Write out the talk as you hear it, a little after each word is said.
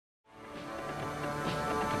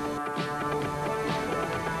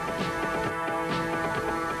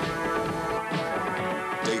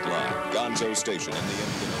station in the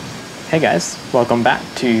Indian. Hey guys, welcome back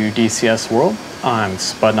to DCS World. I'm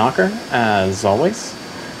Spudknocker, as always,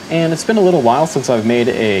 and it's been a little while since I've made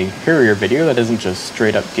a Harrier video that isn't just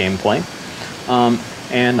straight up gameplay.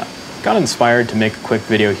 And got inspired to make a quick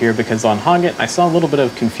video here because on Hoggit I saw a little bit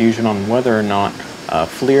of confusion on whether or not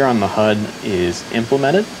FLIR on the HUD is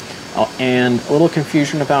implemented, and a little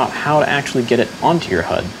confusion about how to actually get it onto your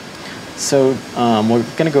HUD. So we're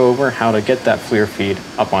going to go over how to get that FLIR feed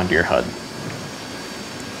up onto your HUD.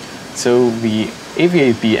 So the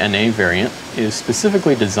AV-8B NA variant is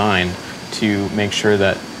specifically designed to make sure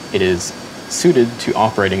that it is suited to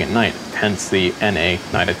operating at night, hence the NA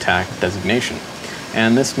night attack designation.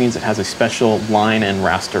 And this means it has a special line and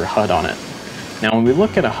raster HUD on it. Now when we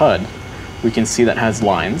look at a HUD, we can see that has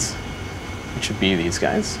lines, which should be these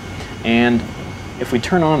guys. And if we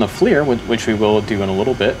turn on the FLIR, which we will do in a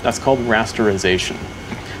little bit, that's called rasterization.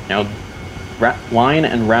 Now line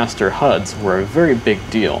and raster HUDs were a very big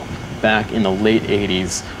deal back in the late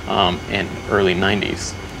 80s and early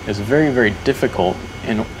 90s. It was very, very difficult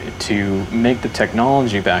to make the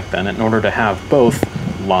technology back then in order to have both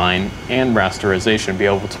line and rasterization be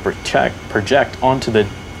able to project onto the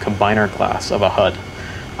combiner class of a HUD.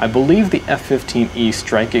 I believe the F-15E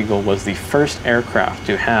Strike Eagle was the first aircraft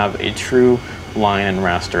to have a true line and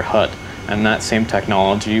raster HUD, and that same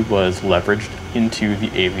technology was leveraged into the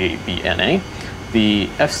AV-8B NA, the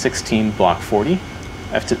F-16 Block 40,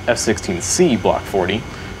 F-16C Block 40,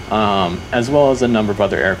 as well as a number of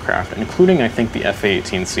other aircraft, including I think the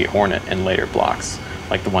F-18C Hornet in later blocks,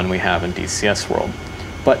 like the one we have in DCS World.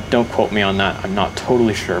 But don't quote me on that, I'm not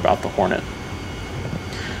totally sure about the Hornet.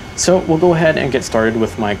 So we'll go ahead and get started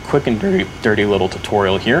with my quick and dirty little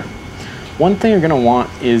tutorial here. One thing you're going to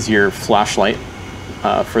want is your flashlight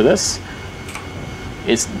for this.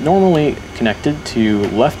 It's normally connected to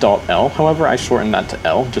left Alt L, however I shortened that to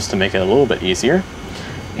L just to make it a little bit easier.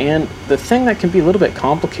 And the thing that can be a little bit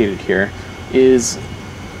complicated here is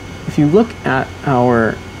if you look at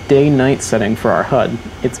our day-night setting for our HUD,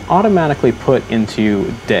 it's automatically put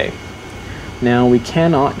into day. Now we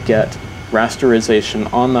cannot get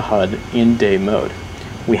rasterization on the HUD in day mode.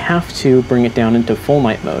 We have to bring it down into full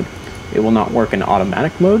night mode. It will not work in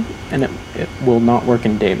automatic mode, and it will not work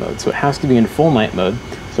in day mode. So it has to be in full night mode.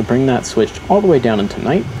 So bring that switched all the way down into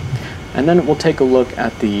night. And then we'll take a look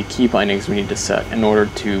at the key bindings we need to set in order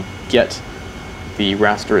to get the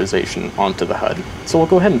rasterization onto the HUD. So we'll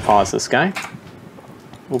go ahead and pause this guy.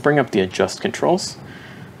 We'll bring up the adjust controls,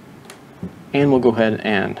 and we'll go ahead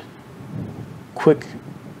and quick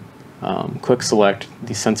select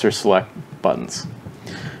the sensor select buttons.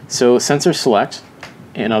 So sensor select,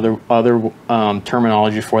 and other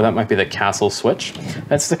terminology for that might be the castle switch.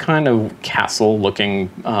 That's the kind of castle looking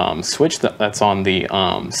switch that's on the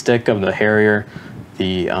stick of the Harrier,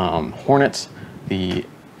 the Hornet, the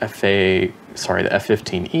F-15E,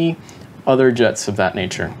 other jets of that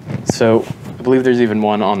nature. So I believe there's even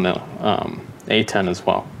one on the A-10 as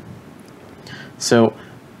well. So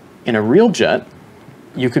in a real jet,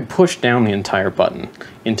 you could push down the entire button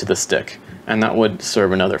into the stick, and that would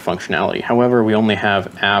serve another functionality. However, we only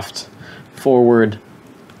have aft, forward,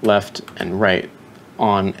 left, and right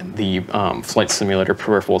on the flight simulator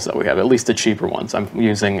peripherals that we have, at least the cheaper ones. I'm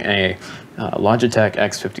using a Logitech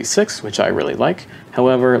X56, which I really like.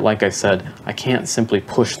 However, like I said, I can't simply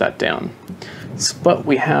push that down. But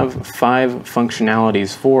we have 5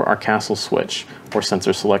 functionalities for our castle switch, or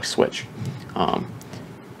sensor select switch.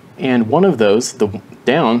 And one of those, the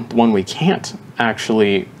one we can't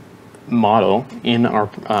actually model in our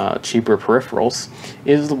cheaper peripherals,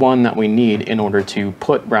 is the one that we need in order to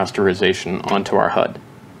put rasterization onto our HUD.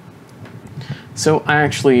 So I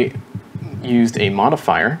actually used a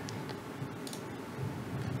modifier.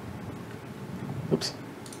 Oops.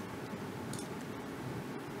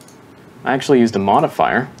 I actually used a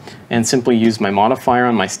modifier and simply used my modifier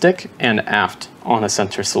on my stick and aft on a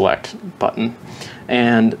sensor select button.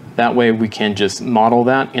 And that way we can just model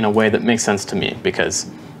that in a way that makes sense to me, because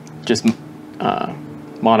just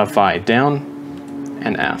modify down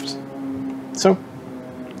and aft. So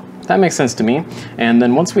that makes sense to me. And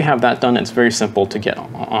then once we have that done, it's very simple to get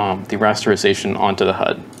the rasterization onto the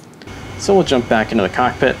HUD. So we'll jump back into the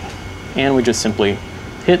cockpit, and we just simply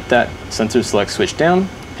hit that sensor select switch down,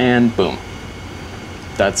 and boom.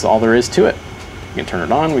 That's all there is to it. We can turn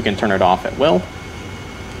it on, we can turn it off at will.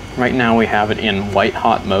 Right now we have it in white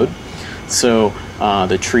hot mode, so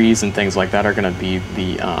the trees and things like that are going to be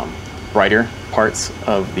the brighter parts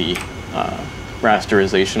of the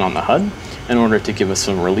rasterization on the HUD in order to give us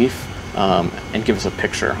some relief and give us a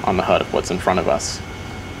picture on the HUD of what's in front of us.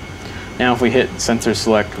 Now if we hit sensor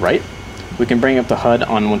select right, we can bring up the HUD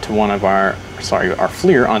onto one of our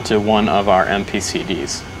FLIR onto one of our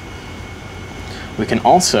MPCDs. We can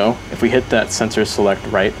also, if we hit that sensor select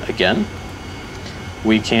right again,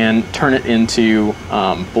 we can turn it into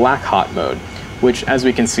black hot mode, which, as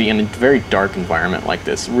we can see, in a very dark environment like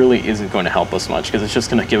this, really isn't going to help us much because it's just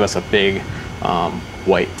going to give us a big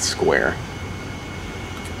white square.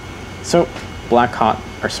 So white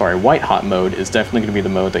hot mode is definitely going to be the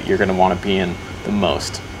mode that you're going to want to be in the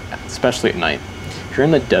most, especially at night. If you're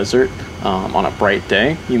in the desert on a bright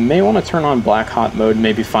day, you may want to turn on black hot mode,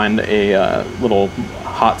 maybe find a little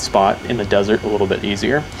hot spot in the desert a little bit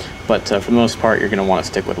easier, but for the most part you're going to want to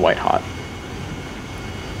stick with white hot.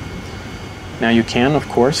 Now you can, of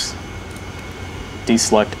course,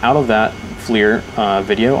 deselect out of that FLIR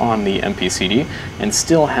video on the MPCD and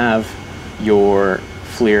still have your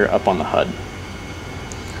FLIR up on the HUD.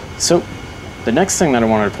 So the next thing that I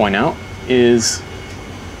wanted to point out is,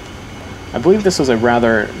 I believe this was a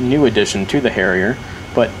rather new addition to the Harrier,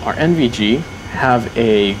 but our NVG have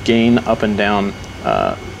a gain up and down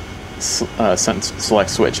select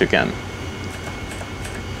switch again.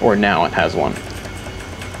 Or now it has one.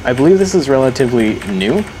 I believe this is relatively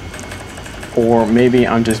new, or maybe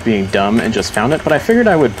I'm just being dumb and just found it, but I figured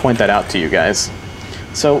I would point that out to you guys.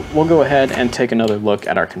 So we'll go ahead and take another look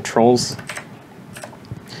at our controls,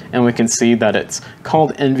 and we can see that it's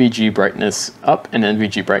called NVG brightness up and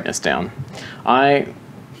NVG brightness down. I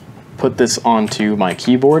put this onto my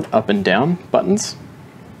keyboard up and down buttons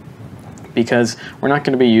because we're not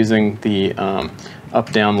going to be using the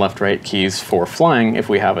up, down, left, right keys for flying if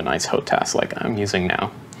we have a nice HUD task like I'm using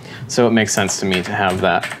now. So it makes sense to me to have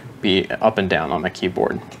that be up and down on my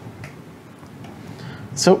keyboard.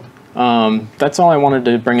 So that's all I wanted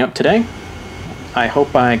to bring up today. I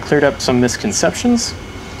hope I cleared up some misconceptions,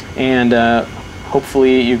 and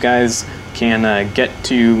hopefully you guys can get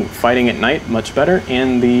to fighting at night much better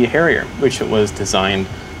in the Harrier, which it was designed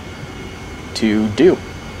to do.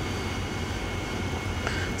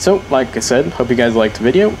 So, like I said, hope you guys liked the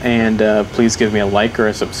video, and please give me a like or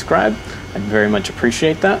a subscribe. I'd very much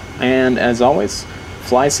appreciate that. And as always,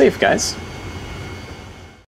 fly safe, guys.